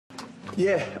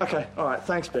Yeah, okay. All right,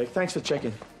 thanks, Beck. Thanks for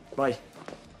checking. Bye.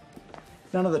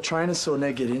 None of the trainers saw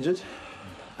Ned get injured.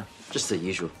 Just the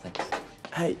usual, thanks.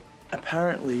 Hey,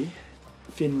 apparently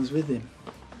Finn was with him.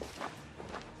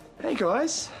 Hey,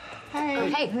 guys. Hey.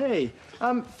 Hey.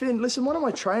 Finn, listen, one of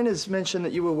my trainers mentioned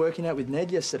that you were working out with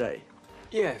Ned yesterday.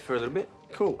 Yeah, for a little bit.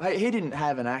 Cool. Hey, he didn't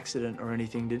have an accident or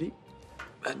anything, did he?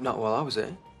 Not while I was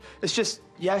there. It's just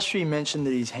Yashri mentioned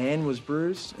that his hand was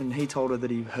bruised and he told her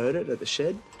that he heard it at the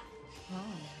shed. Oh.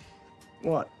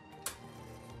 What?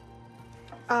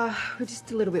 We're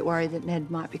just a little bit worried that Ned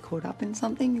might be caught up in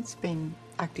something. It's been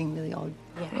acting really odd.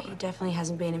 Yeah, he definitely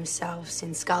hasn't been himself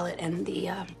since Scarlett and the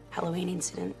Halloween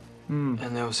incident. And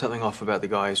there was something off about the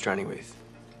guy he's training with.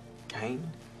 Kane?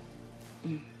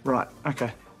 Right,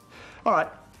 okay. All right,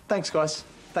 thanks, guys.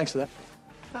 Thanks for that.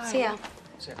 Bye. See ya.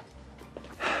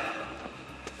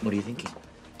 What are you thinking?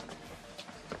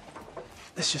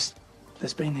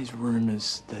 There's been these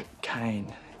rumours that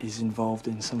Kane is involved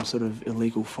in some sort of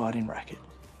illegal fighting racket.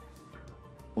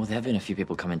 Well, there have been a few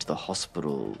people come into the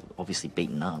hospital, obviously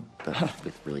beaten up, but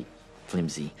with really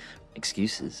flimsy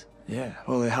excuses. Yeah,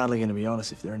 well, they're hardly going to be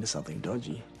honest if they're into something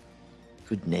dodgy.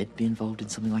 Could Ned be involved in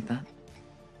something like that?